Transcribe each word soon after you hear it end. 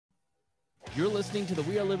You're listening to the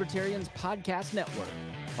We Are Libertarians podcast network.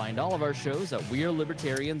 Find all of our shows at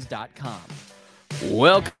wearelibertarians.com.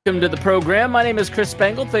 Welcome to the program. My name is Chris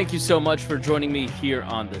Spangle. Thank you so much for joining me here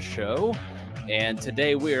on the show. And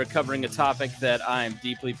today we are covering a topic that I'm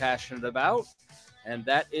deeply passionate about, and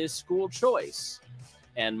that is school choice.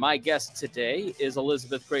 And my guest today is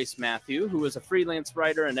Elizabeth Grace Matthew, who is a freelance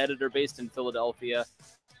writer and editor based in Philadelphia,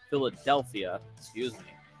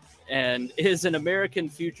 and is an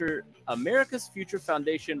America's Future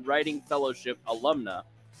Foundation Writing Fellowship alumna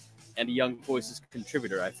and a Young Voices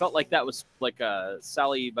contributor. I felt like that was like a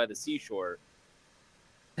Sally by the seashore.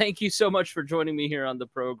 Thank you so much for joining me here on the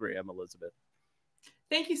program, Elizabeth.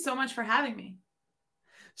 Thank you so much for having me.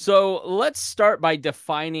 So let's start by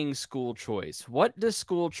defining school choice. What does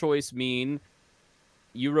school choice mean?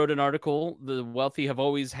 You wrote an article, the wealthy have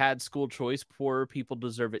always had school choice, poorer people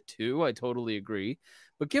deserve it too. I totally agree.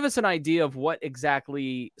 But give us an idea of what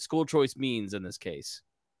exactly school choice means in this case.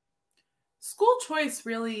 School choice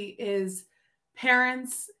really is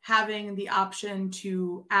parents having the option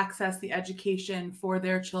to access the education for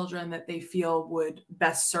their children that they feel would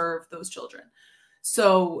best serve those children.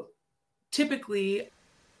 So typically,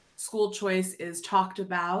 school choice is talked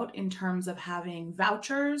about in terms of having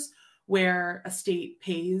vouchers where a state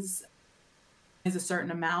pays a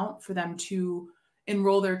certain amount for them to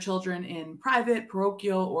enroll their children in private,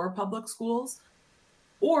 parochial, or public schools.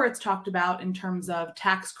 Or it's talked about in terms of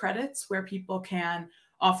tax credits where people can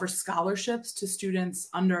offer scholarships to students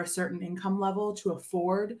under a certain income level to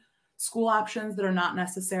afford school options that are not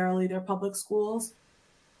necessarily their public schools.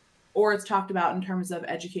 Or it's talked about in terms of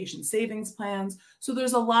education savings plans. So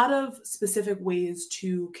there's a lot of specific ways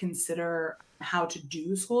to consider how to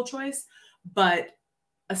do school choice, but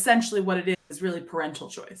essentially what it is really parental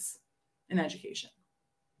choice in education.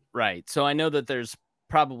 Right. So I know that there's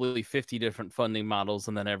probably 50 different funding models,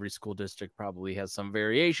 and then every school district probably has some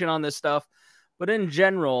variation on this stuff. But in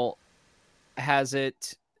general, I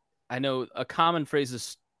know a common phrase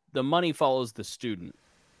is the money follows the student.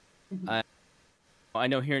 Mm-hmm. I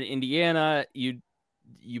know here in Indiana, you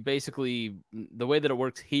basically, the way that it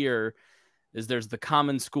works here is there's the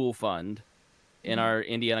Common School Fund in our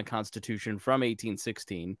Indiana Constitution from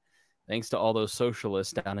 1816, thanks to all those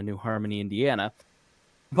socialists down in New Harmony, Indiana.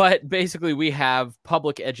 But basically, we have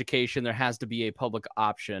public education. There has to be a public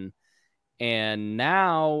option. And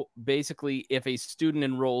now, basically, if a student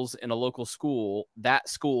enrolls in a local school, that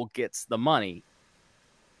school gets the money.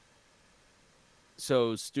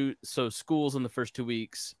 So schools in the first 2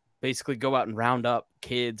 weeks basically go out and round up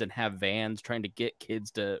kids and have vans trying to get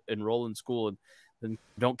kids to enroll in school, and then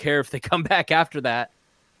don't care if they come back after that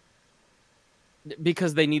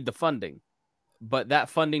because they need the funding. But that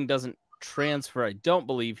funding doesn't transfer, I don't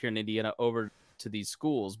believe, here in Indiana over to these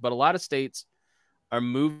schools. But a lot of states are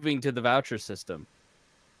moving to the voucher system.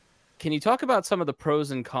 Can you talk about some of the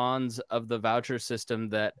pros and cons of the voucher system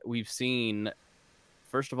that we've seen?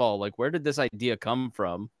 First of all, like, where did this idea come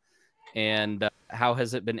from, and how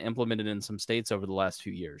has it been implemented in some states over the last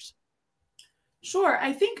few years? Sure.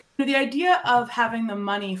 I think the idea of having the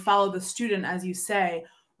money follow the student, as you say,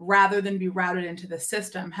 rather than be routed into the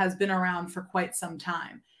system has been around for quite some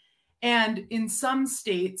time. And in some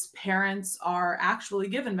states, parents are actually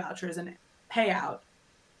given vouchers and payout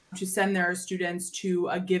to send their students to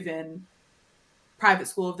a given private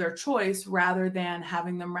school of their choice rather than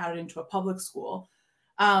having them routed into a public school.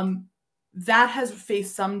 That has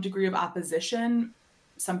faced some degree of opposition.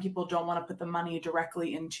 Some people don't want to put the money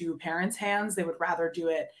directly into parents' hands. They would rather do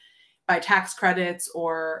it by tax credits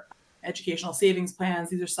or educational savings plans.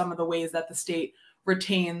 These are some of the ways that the state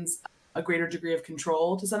retains a greater degree of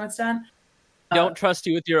control to some extent. Don't trust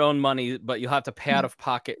you with your own money, but you'll have to pay out of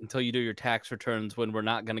pocket until you do your tax returns when we're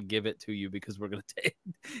not going to give it to you because we're going to take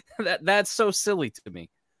that. That's so silly to me.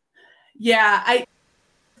 Yeah,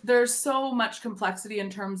 there's so much complexity in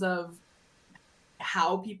terms of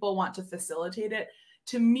how people want to facilitate it.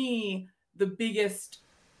 To me, the biggest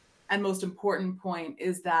and most important point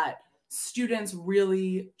is that students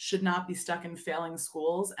really should not be stuck in failing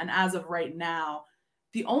schools. And as of right now,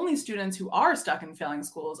 the only students who are stuck in failing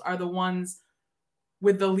schools are the ones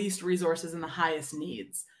with the least resources and the highest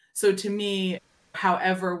needs. So to me,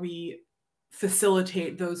 however we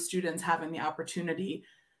facilitate those students having the opportunity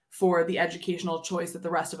for the educational choice that the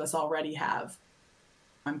rest of us already have,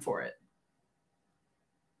 I'm for it.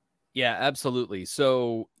 Yeah, absolutely.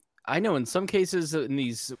 So I know in some cases in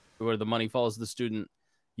these where the money follows the student,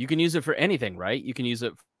 you can use it for anything, right? You can use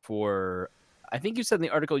it for, I think you said in the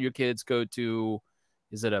article your kids go to,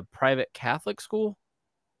 is it a private Catholic school?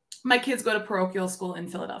 My kids go to parochial school in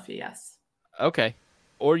Philadelphia, yes. Okay.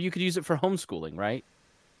 Or you could use it for homeschooling, right?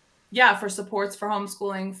 Yeah, for supports for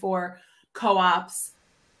homeschooling, for co-ops,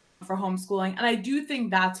 for homeschooling. And I do think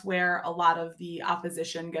that's where a lot of the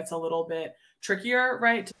opposition gets a little bit trickier,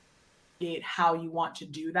 right? To navigate how you want to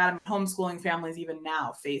do that. I mean, homeschooling families even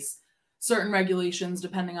now face certain regulations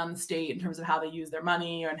depending on the state in terms of how they use their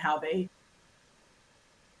money and how they,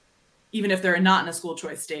 even if they're not in a school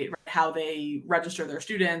choice state, right, how they register their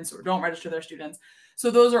students or don't register their students.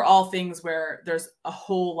 So those are all things where there's a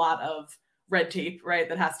whole lot of red tape, right,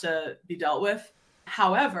 that has to be dealt with.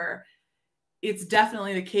 However, it's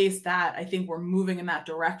definitely the case that I think we're moving in that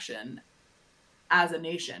direction as a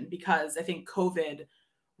nation, because I think COVID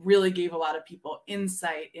really gave a lot of people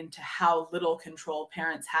insight into how little control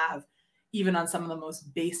parents have, even on some of the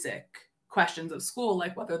most basic questions of school,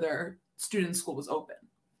 like whether their student's school was open.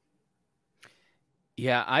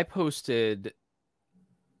 Yeah, I posted,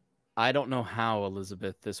 I don't know how,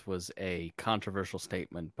 Elizabeth, this was a controversial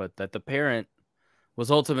statement, but that the parent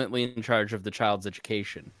was ultimately in charge of the child's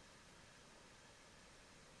education.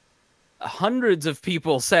 Hundreds of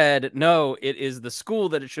people said, no, it is the school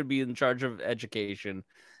that it should be in charge of education,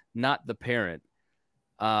 not the parent.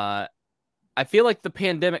 I feel like the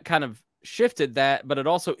pandemic kind of shifted that, but it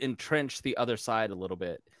also entrenched the other side a little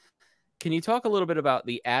bit. Can you talk a little bit about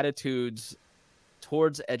the attitudes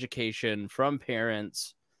towards education from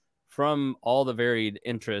parents, from all the varied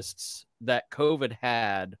interests that COVID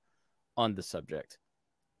had on the subject?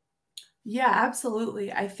 Yeah,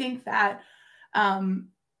 absolutely. I think that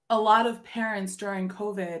a lot of parents during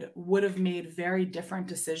COVID would have made very different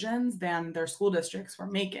decisions than their school districts were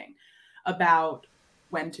making about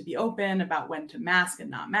when to be open, about when to mask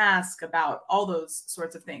and not mask, about all those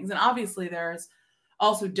sorts of things. And obviously, there's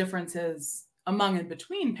also differences among and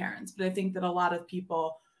between parents, but I think that a lot of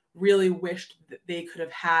people really wished that they could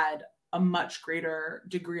have had a much greater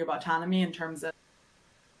degree of autonomy in terms of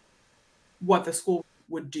what the school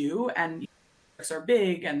would do. And districts are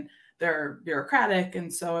big and they're bureaucratic.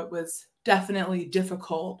 And so it was definitely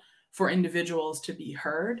difficult for individuals to be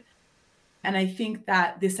heard. And I think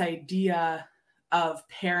that this idea of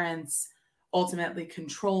parents ultimately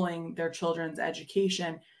controlling their children's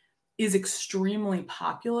education is extremely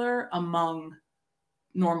popular among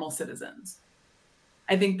normal citizens.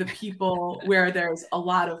 I think the people where there's a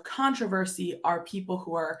lot of controversy are people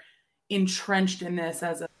who are entrenched in this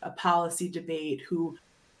as a policy debate, who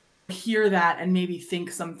hear that and maybe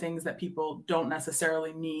think some things that people don't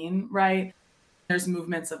necessarily mean, right? There's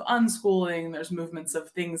movements of unschooling, there's movements of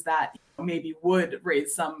things that maybe would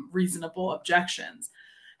raise some reasonable objections.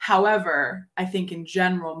 However, I think in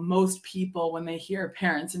general, most people, when they hear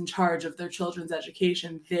parents in charge of their children's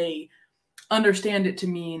education, they understand it to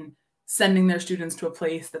mean sending their students to a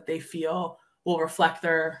place that they feel will reflect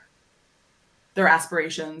their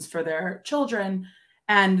aspirations for their children.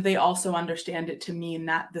 And they also understand it to mean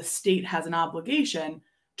that the state has an obligation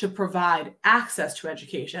to provide access to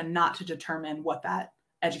education, not to determine what that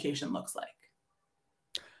education looks like.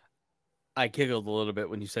 I giggled a little bit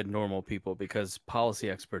when you said normal people, because policy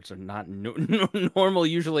experts are not normal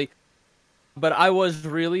usually. But I was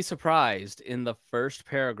really surprised in the first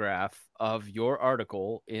paragraph of your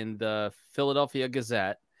article in the Philadelphia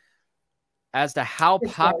Gazette as to how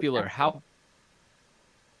popular, how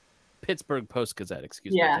Pittsburgh Post-Gazette,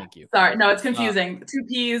 excuse me, thank you. Sorry, no, it's confusing. Two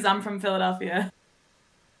P's, I'm from Philadelphia.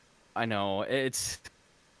 I know, it's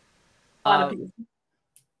a lot of P's.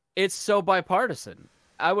 It's so bipartisan.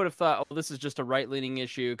 I would have thought, oh, this is just a right-leaning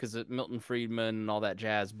issue because of Milton Friedman and all that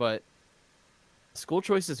jazz, but school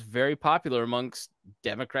choice is very popular amongst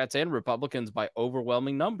Democrats and Republicans by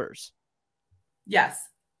overwhelming numbers. Yes,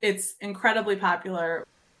 it's incredibly popular.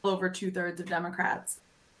 Over 2/3 of Democrats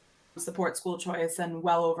support school choice and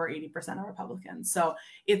well over 80% of Republicans. So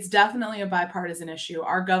it's definitely a bipartisan issue.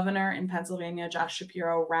 Our governor in Pennsylvania, Josh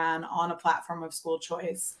Shapiro, ran on a platform of school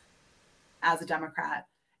choice as a Democrat,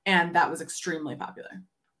 and that was extremely popular.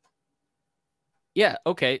 Yeah,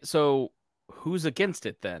 okay. So who's against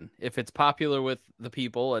it then? If it's popular with the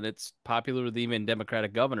people and it's popular with even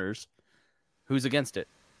Democratic governors, who's against it?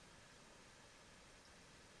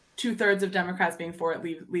 2/3 of Democrats being for it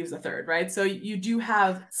leaves a third, right? So you do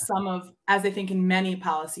have some of, as I think in many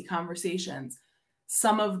policy conversations,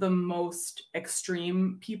 some of the most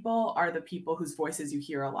extreme people are the people whose voices you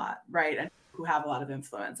hear a lot, right? And who have a lot of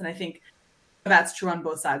influence. And I think that's true on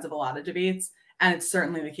both sides of a lot of debates. And it's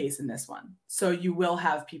certainly the case in this one. So you will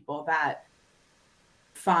have people that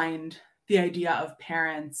find the idea of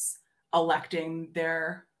parents electing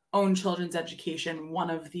their own children's education,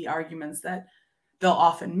 one of the arguments that they'll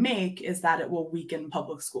often make is that it will weaken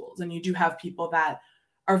public schools. And you do have people that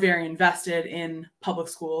are very invested in public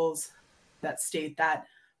schools that state that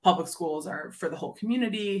public schools are for the whole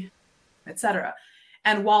community, etc.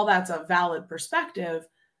 And while that's a valid perspective,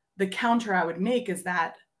 the counter I would make is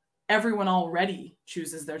that everyone already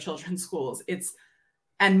chooses their children's schools.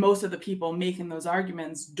 And most of the people making those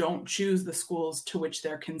arguments don't choose the schools to which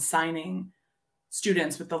they're consigning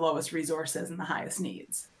students with the lowest resources and the highest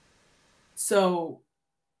needs. So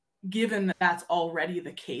given that that's already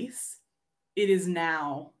the case, it is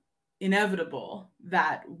now inevitable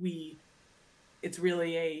that it's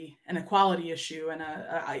really an equality issue and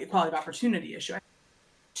a equality of opportunity issue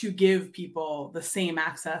to give people the same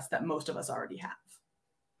access that most of us already have.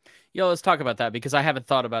 Yeah, let's talk about that, because I haven't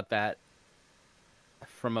thought about that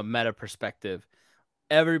from a meta perspective.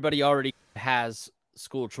 Everybody already has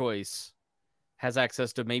school choice, has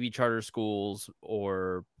access to maybe charter schools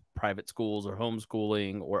or private schools or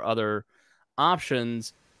homeschooling or other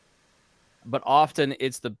options. But often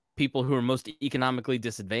it's the people who are most economically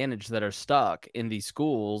disadvantaged that are stuck in these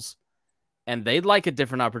schools, and they'd like a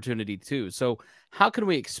different opportunity too. So how can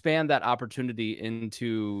we expand that opportunity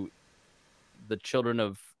into the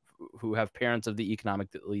children who have parents of the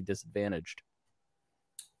economically disadvantaged?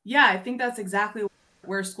 Yeah, I think that's exactly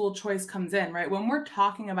where school choice comes in, right? When we're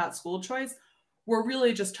talking about school choice, we're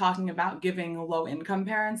really just talking about giving low income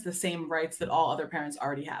parents the same rights that all other parents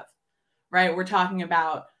already have, right? We're talking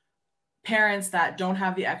about parents that don't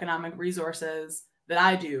have the economic resources that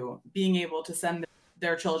I do being able to send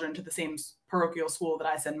their children to the same parochial school that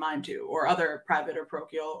I send mine to, or other private or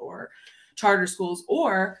parochial or charter schools.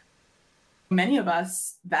 Or many of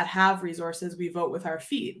us that have resources, we vote with our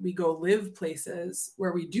feet. We go live places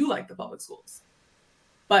where we do like the public schools.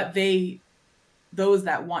 But those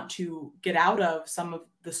that want to get out of some of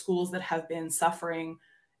the schools that have been suffering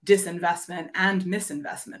disinvestment and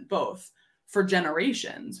misinvestment, both for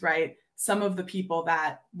generations, right? Some of the people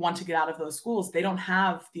that want to get out of those schools, they don't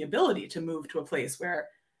have the ability to move to a place where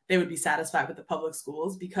they would be satisfied with the public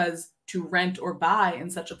schools, because to rent or buy in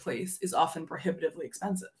such a place is often prohibitively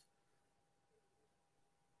expensive.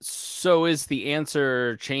 So is the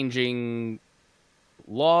answer changing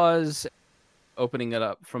laws, opening it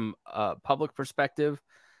up from a public perspective?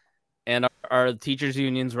 And are teachers'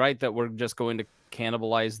 unions right that we're just going to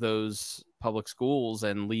cannibalize those public schools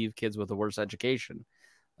and leave kids with a worse education?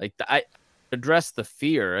 Like, I address the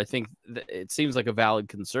fear. I think it seems like a valid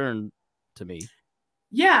concern to me.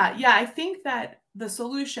 Yeah. I think that the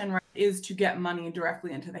solution, right, is to get money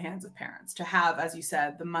directly into the hands of parents, to have, as you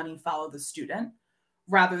said, the money follow the student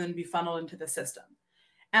rather than be funneled into the system.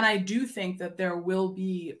 And I do think that there will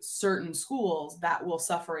be certain schools that will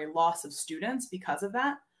suffer a loss of students because of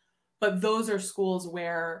that. But those are schools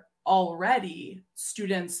where already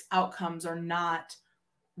students' outcomes are not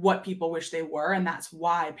what people wish they were. And that's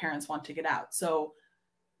why parents want to get out. So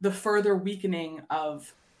the further weakening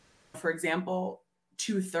of, for example,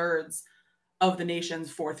 2/3 of the nation's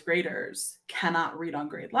fourth graders cannot read on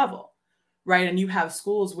grade level, right? And you have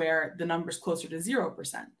schools where the number's closer to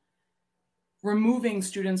 0%. Removing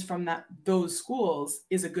students from those schools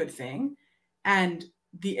is a good thing. And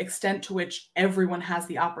the extent to which everyone has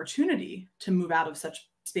the opportunity to move out of such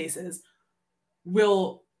spaces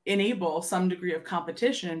will enable some degree of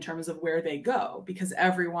competition in terms of where they go, because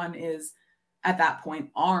everyone is at that point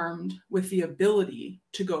armed with the ability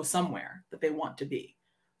to go somewhere that they want to be,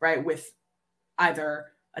 right? With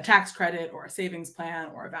either a tax credit or a savings plan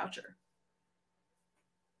or a voucher.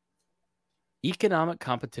 Economic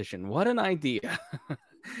competition. What an idea.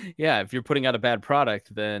 Yeah, if you're putting out a bad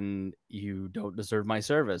product, then you don't deserve my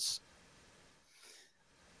service.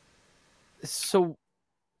 So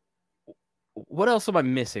what else am I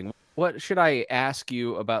missing? What should I ask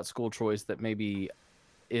you about school choice that maybe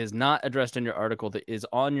is not addressed in your article, that is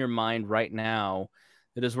on your mind right now,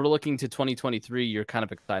 that as we're looking to 2023, you're kind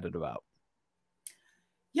of excited about?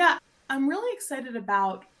 Yeah, I'm really excited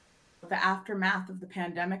about the aftermath of the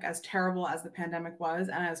pandemic, as terrible as the pandemic was,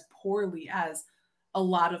 and as poorly as a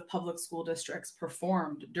lot of public school districts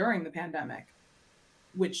performed during the pandemic,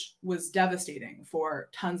 which was devastating for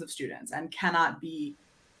tons of students and can't be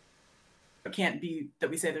that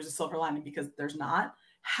we say there's a silver lining, because there's not.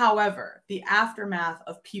 However, the aftermath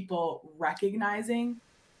of people recognizing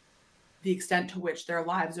the extent to which their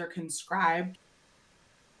lives are conscribed,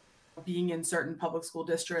 being in certain public school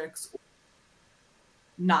districts,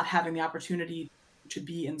 not having the opportunity to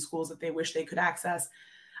be in schools that they wish they could access,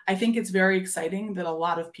 I think it's very exciting that a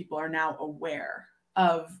lot of people are now aware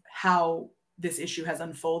of how this issue has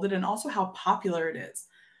unfolded, and also how popular it is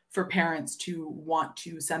for parents to want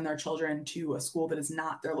to send their children to a school that is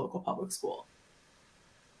not their local public school.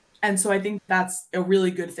 And so I think that's a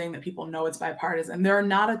really good thing, that people know it's bipartisan. There are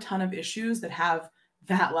not a ton of issues that have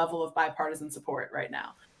that level of bipartisan support right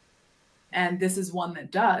now. And this is one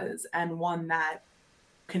that does, and one that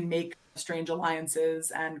can make strange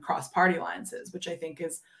alliances and cross party alliances, which I think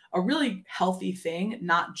is a really healthy thing,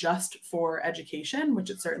 not just for education, which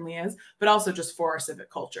it certainly is, but also just for our civic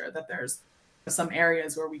culture, that there's some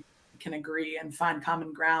areas where we can agree and find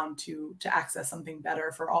common ground to access something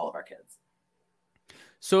better for all of our kids.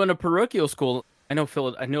 So in a parochial school, I know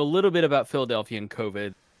a little bit about Philadelphia and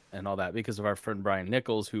COVID and all that because of our friend Brian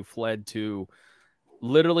Nichols, who fled to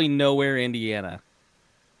literally nowhere, Indiana.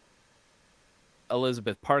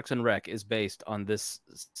 Elizabeth, Parks and Rec is based on this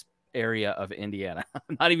area of Indiana.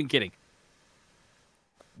 I'm not even kidding.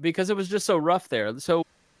 Because it was just so rough there. So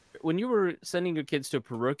when you were sending your kids to a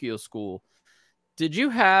parochial school, did you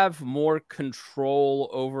have more control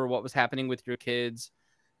over what was happening with your kids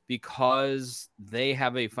because they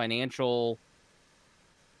have a financial,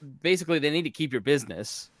 basically they need to keep your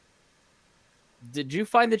business? Did you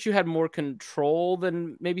find that you had more control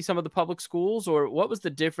than maybe some of the public schools, or what was the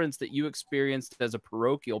difference that you experienced as a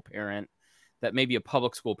parochial parent that maybe a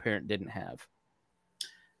public school parent didn't have?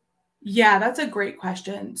 Yeah, that's a great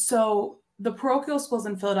question. So the parochial schools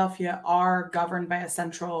in Philadelphia are governed by a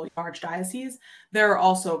central archdiocese. There are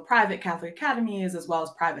also private Catholic academies as well as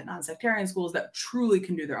private non-sectarian schools that truly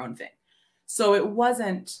can do their own thing. So it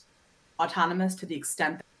wasn't autonomous to the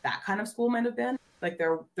extent that that kind of school might have been. Like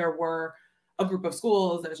there were a group of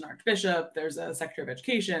schools, there's an archbishop, there's a secretary of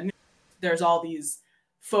education, there's all these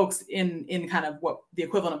folks in kind of what the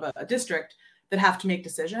equivalent of a district that have to make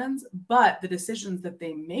decisions, but the decisions that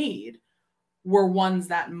they made were ones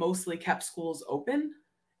that mostly kept schools open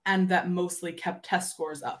and that mostly kept test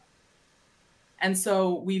scores up. And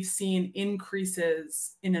so we've seen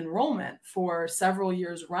increases in enrollment for several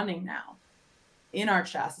years running now in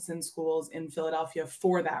archdiocesan schools in Philadelphia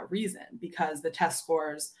for that reason, because the test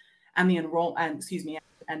scores and the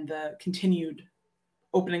and the continued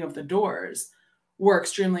opening of the doors were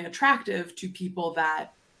extremely attractive to people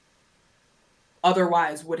that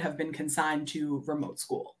otherwise would have been consigned to remote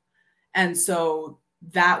school. And so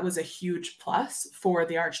that was a huge plus for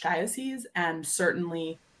the archdiocese, and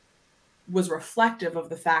certainly was reflective of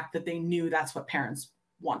the fact that they knew that's what parents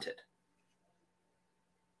wanted.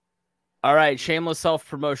 All right, shameless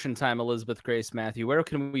self-promotion time, Elizabeth Grace Matthew. Where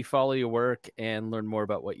can we follow your work and learn more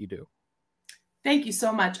about what you do? Thank you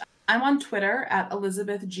so much. I'm on Twitter at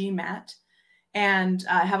Elizabeth G. Matt, and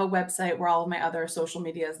I have a website where all of my other social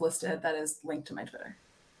media is listed that is linked to my Twitter.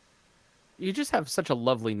 You just have such a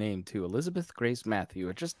lovely name, too. Elizabeth Grace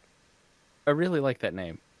Matthew. I really like that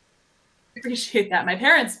name. I appreciate that.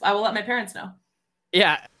 I will let my parents know.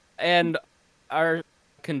 Yeah, and our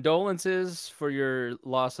condolences for your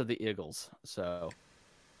loss of the Eagles. So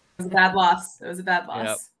it was a bad loss. It was a bad loss.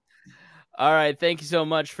 Yep. All right. Thank you so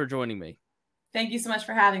much for joining me. Thank you so much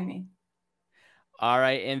for having me. All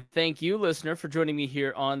right. And thank you, listener, for joining me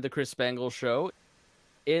here on the Chris Spangle Show.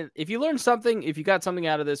 If you learned something, if you got something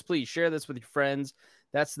out of this, please share this with your friends.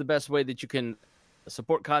 That's the best way that you can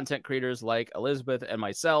support content creators like Elizabeth and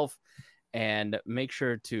myself. And make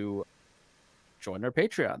sure to join our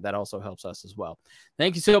Patreon. That also helps us as well.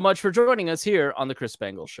 Thank you so much for joining us here on the Chris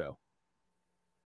Spangle Show.